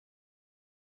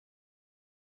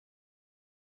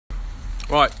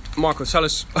Right, Michael, tell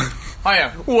us. Hiya.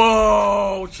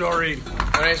 Whoa, sorry.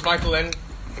 My name's Michael Lynn.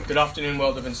 Good afternoon,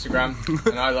 world of Instagram.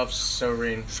 And I love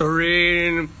Serene.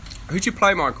 Serene. Who do you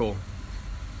play, Michael?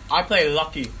 I play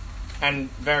Lucky and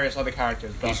various other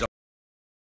characters. But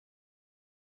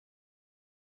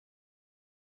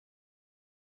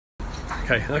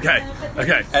Okay.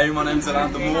 Hey, my name's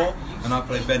Orlando Moore, and I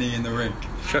play Benny in the Rink.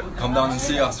 Come down and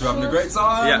see us. We're having a great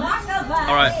time. Yeah.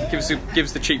 All right. Give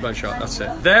us the cheekbone shot. That's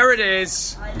it. There it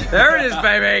is. There it is,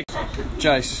 baby.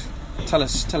 Jace, tell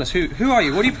us who are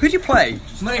you? Who do you play?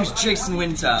 My name's Jason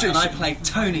Winter, and I play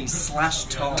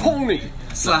Tony/Tom. Tony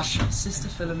 / Sister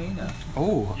Philomena.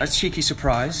 Oh, a cheeky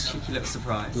surprise. Cheeky little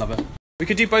surprise. Love it. We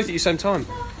could do both at the same time.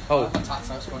 Oh, That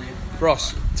sounds funny.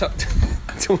 Ross, talk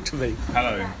to me.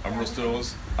 Hello, I'm Ross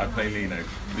Dawes. I play Lino.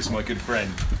 This is my good friend.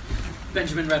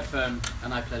 Benjamin Redfern,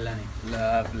 and I play Lenny.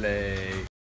 Lovely.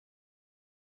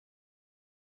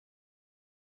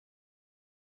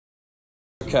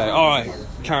 Okay, all right,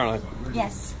 Caroline.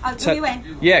 Yes. Oh, you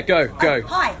in? Yeah, go.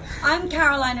 Hi, I'm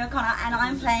Caroline O'Connor, and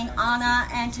I'm playing Anna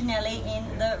Antonelli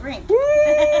in the Rink.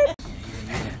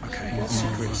 Okay,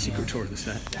 secret tour of the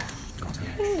set.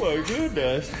 Oh my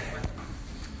goodness.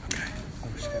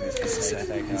 This is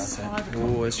the set.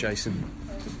 Oh, there's Jason.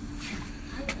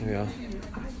 Here we are.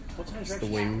 It's the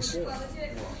wings.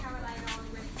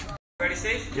 Ready,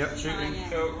 Steve? Yep, shooting.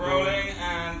 Cool, rolling,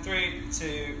 and 3,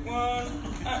 2,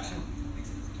 1, action.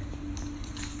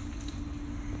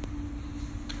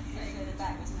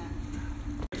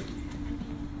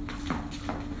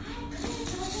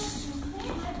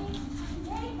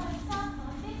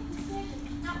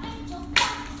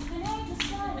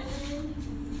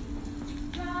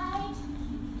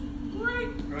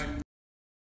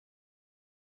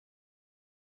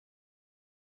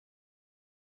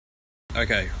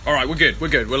 Okay, all right, we're good.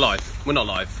 We're live. We're not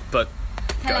live, but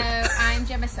go. Hello, I'm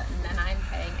Gemma Sutton, and I'm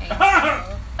playing Angel.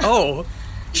 Oh,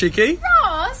 cheeky.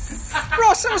 Ross!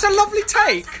 Ross, that was a lovely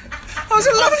take.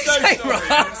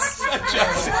 Ross.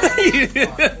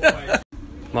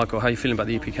 Michael, how are you feeling about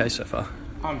the EPK so far?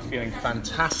 I'm feeling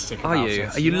fantastic. Are you?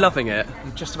 Are you loving it?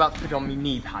 I'm just about to put on my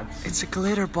knee pads. It's a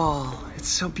glitter ball. It's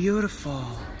so beautiful.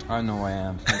 I know I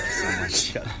am. Thank you so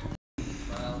much.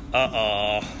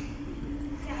 Uh-oh.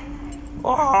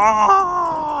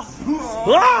 Whoa.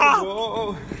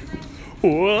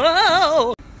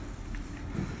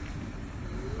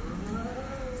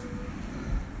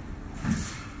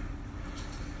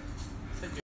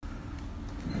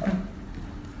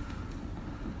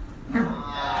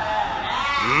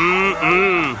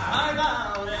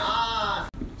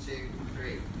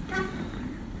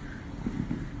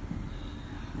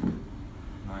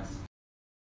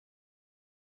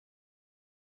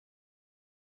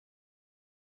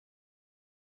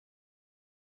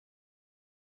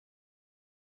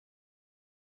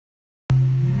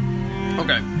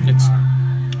 Okay,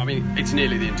 it's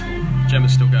nearly the interval.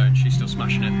 Gemma's still going, she's still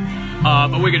smashing it.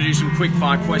 But we're going to do some quick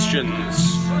fire questions.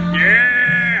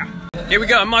 Yeah! Here we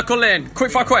go, Michael Lynn.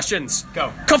 Quick fire questions.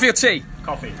 Go. Coffee or tea?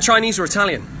 Coffee. Chinese or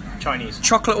Italian? Chinese.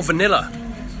 Chocolate or vanilla?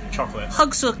 Chocolate.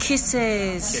 Hugs or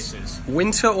kisses? Kisses.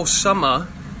 Winter or summer?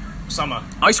 Summer.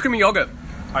 Ice cream or yogurt?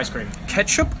 Ice cream.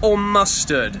 Ketchup or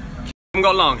mustard? Haven't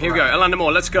got long. Here we go. Orlando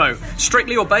Moore, let's go.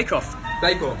 Strictly or Bake Off?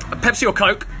 Bake Off. Pepsi or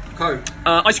Coke? Coke.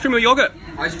 Ice cream or yogurt?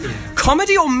 Ice cream.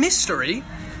 Comedy or mystery?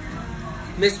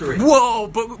 Mystery. Whoa,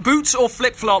 boots or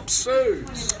flip-flops?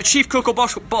 Boots. Chief cook or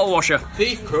bottle washer?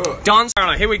 Beef cook. Dance.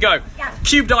 Here we go. Yeah.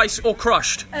 Cubed ice or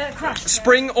crushed? Crushed.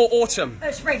 Spring or autumn?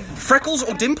 Spring. Freckles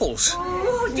or dimples?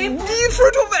 Ooh, dimples.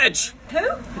 Fruit or veg?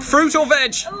 Who? Fruit or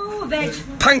veg? Ooh, veg.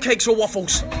 Pancakes or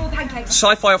waffles? Ooh, pancakes.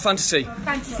 Sci-fi or fantasy?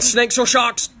 Fantasy. Snakes or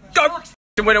sharks? Go!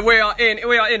 The winner, we are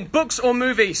in. Books or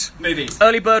movies? Movies.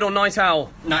 Early bird or night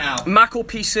owl? Night owl. Mac or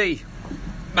PC?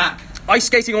 Mack. Ice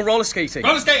skating or roller skating?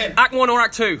 Roller skating. Act 1 or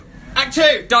Act 2? Act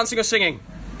 2. Dancing or singing?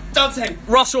 Dancing.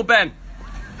 Ross or Ben?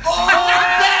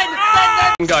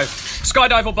 Oh, Ben! Go.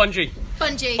 Skydive or bungee?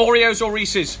 Bungee. Oreos or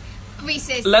Reese's?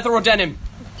 Reese's. Leather or denim?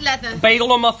 Leather.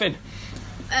 Bagel or muffin?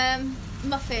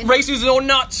 Muffin. Raisins or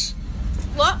nuts?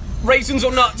 What? Raisins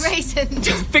or nuts? Raisins.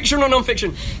 Fiction or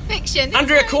non-fiction? Fiction.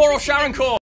 Andrea Core or Sharon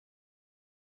Core?